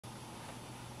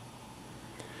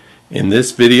In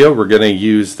this video, we're going to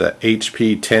use the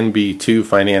HP10BII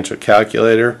financial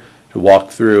calculator to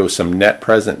walk through some net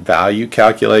present value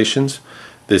calculations.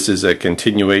 This is a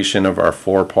continuation of our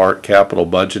four-part capital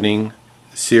budgeting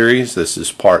series. This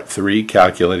is part 3,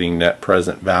 calculating net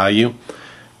present value.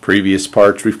 Previous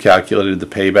parts, we've calculated the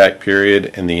payback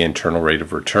period and the internal rate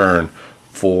of return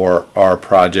for our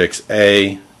projects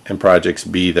A and projects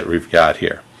B that we've got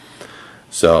here.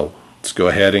 So let's go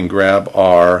ahead and grab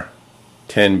our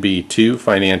 10B2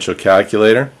 financial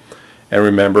calculator, and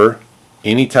remember,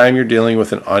 anytime you're dealing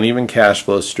with an uneven cash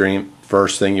flow stream,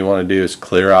 first thing you want to do is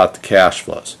clear out the cash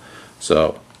flows.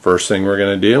 So first thing we're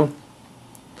going to do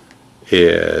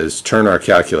is turn our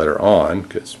calculator on,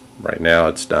 because right now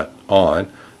it's not on,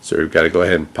 so we've got to go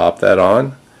ahead and pop that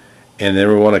on, and then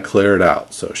we want to clear it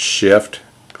out. So shift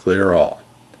clear all,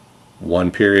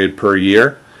 1 period per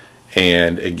year.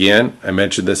 And again, I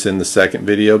mentioned this in the second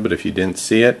video, but if you didn't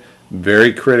see it,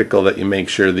 very critical that you make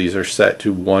sure these are set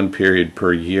to 1 period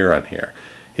per year on here.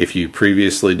 If you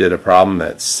previously did a problem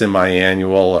that's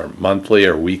semi-annual or monthly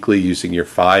or weekly using your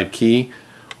 5 key,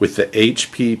 with the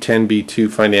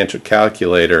HP10B2 financial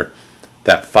calculator,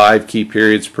 that 5 key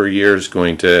periods per year is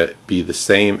going to be the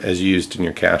same as used in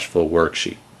your cash flow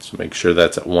worksheet. So make sure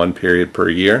that's at 1 period per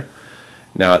year.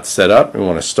 Now it's set up, we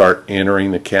want to start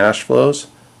entering the cash flows.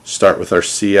 Start with our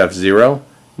CF0.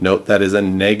 Note that is a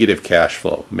negative cash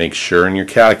flow. Make sure in your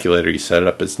calculator you set it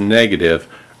up as negative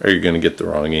or you're going to get the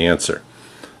wrong answer.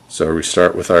 So we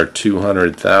start with our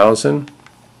 200,000,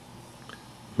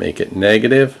 make it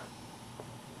negative,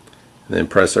 and then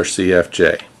press our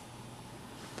CFJ.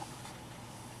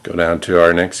 Go down to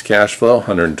our next cash flow,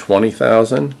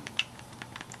 120,000,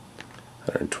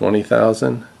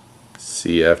 120,000,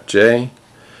 CFJ.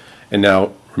 And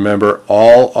now remember,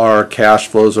 all our cash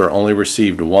flows are only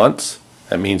received once.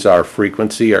 That means our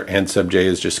frequency, our N sub j,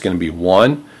 is just going to be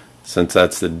 1. Since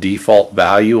that's the default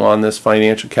value on this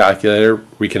financial calculator,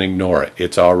 we can ignore it.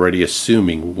 It's already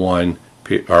assuming one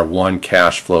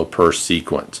cash flow per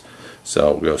sequence.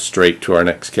 So we'll go straight to our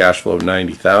next cash flow of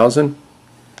 90,000.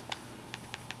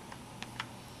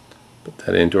 Put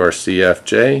that into our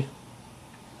CFJ.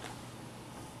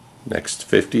 Next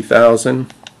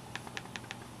 50,000.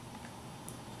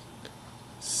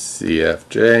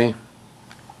 CFJ.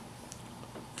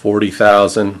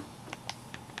 40,000,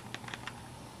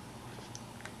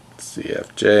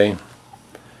 CFJ,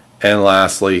 and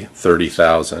lastly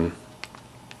 30,000,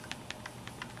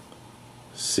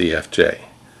 CFJ.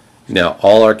 Now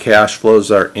all our cash flows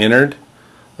are entered.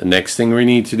 The next thing we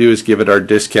need to do is give it our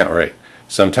discount rate.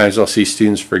 Sometimes I'll see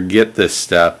students forget this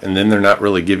step and then they're not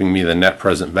really giving me the net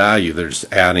present value, they're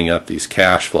just adding up these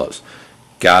cash flows.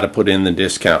 Got to put in the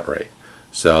discount rate.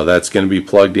 So that's going to be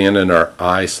plugged in our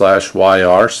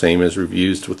I/YR, same as we've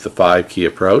used with the 5 key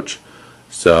approach.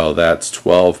 So that's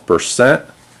 12%,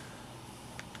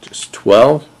 just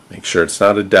 12. Make sure it's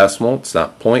not a decimal, it's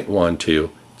not 0.12,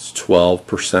 it's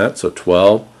 12%. So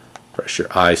 12, press your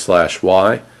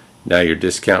I/Y. Now your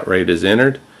discount rate is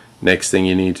entered. Next thing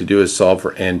you need to do is solve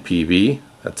for NPV.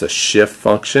 That's a shift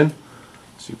function.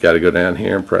 So you've got to go down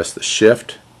here and press the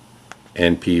shift,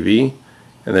 NPV.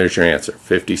 And there's your answer,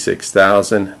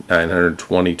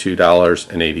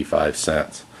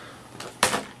 $56,922.85.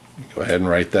 Go ahead and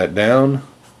write that down.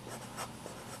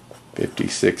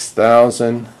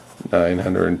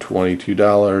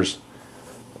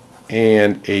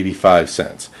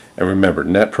 $56,922.85. And remember,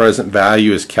 net present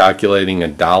value is calculating a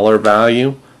dollar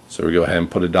value. So we go ahead and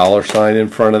put a dollar sign in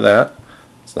front of that.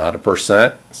 It's not a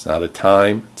percent, it's not a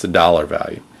time, it's a dollar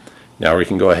value. Now we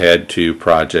can go ahead to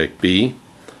project B.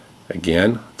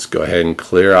 Again, let's go ahead and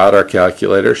clear out our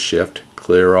calculator, shift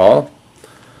clear all.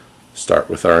 Start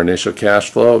with our initial cash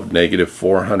flow of negative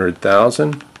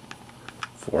 400,000,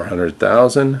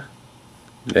 400,000,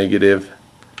 negative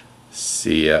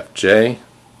CFJ,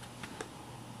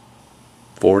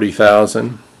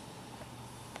 40,000,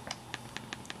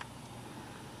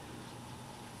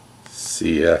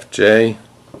 CFJ.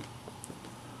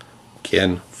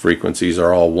 Again, frequencies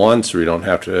are all 1, so we don't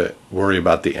have to worry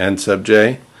about the N sub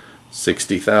j.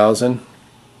 60,000,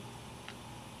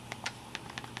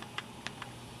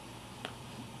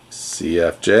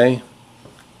 CFJ,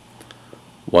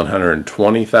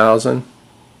 120,000,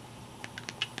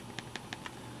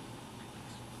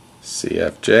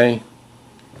 CFJ,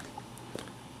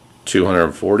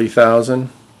 240,000,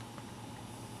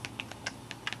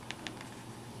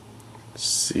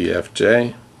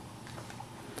 CFJ,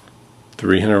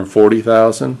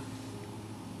 340,000,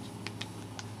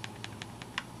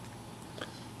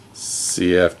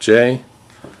 CFJ.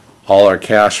 All our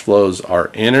cash flows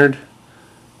are entered.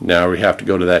 Now we have to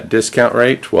go to that discount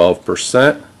rate,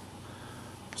 12%.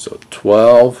 So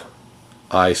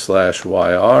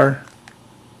 12I/YR,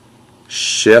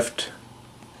 shift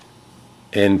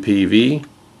NPV,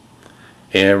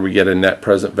 and we get a net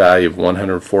present value of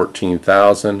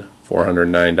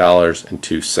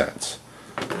 $114,409.02.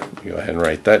 Go ahead and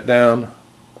write that down.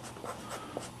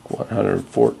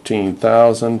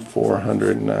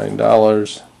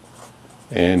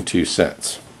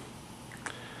 $114,409.02.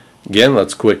 Again,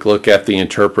 let's quick look at the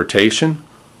interpretation.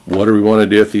 What do we want to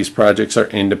do if these projects are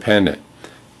independent?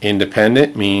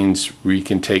 Independent means we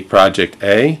can take project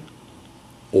A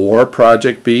or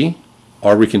project B,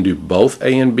 or we can do both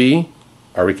A and B,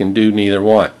 or we can do neither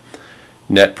one.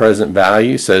 Net present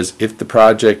value says if the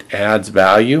project adds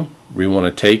value, we want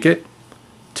to take it.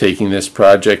 Taking this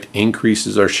project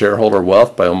increases our shareholder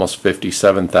wealth by almost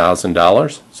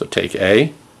 $57,000, so take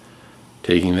A.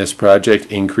 Taking this project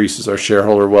increases our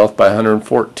shareholder wealth by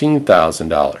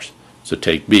 $114,000, so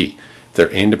take B. If they're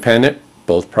independent,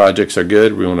 both projects are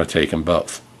good, we want to take them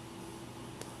both.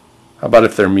 How about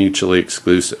if they're mutually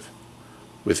exclusive?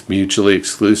 With mutually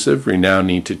exclusive, we now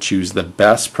need to choose the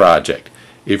best project.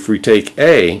 If we take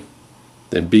A,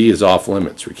 then B is off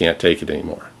limits. We can't take it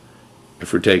anymore.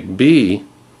 If we take B,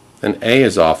 then A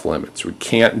is off limits. We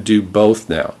can't do both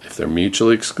now. If they're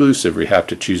mutually exclusive, we have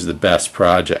to choose the best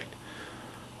project.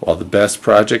 Well, the best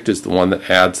project is the one that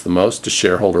adds the most to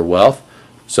shareholder wealth.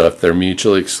 So if they're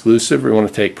mutually exclusive, we want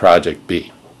to take project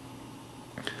B.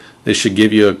 This should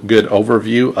give you a good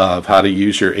overview of how to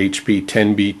use your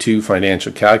HP10BII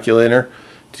financial calculator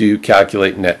to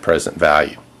calculate net present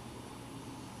value.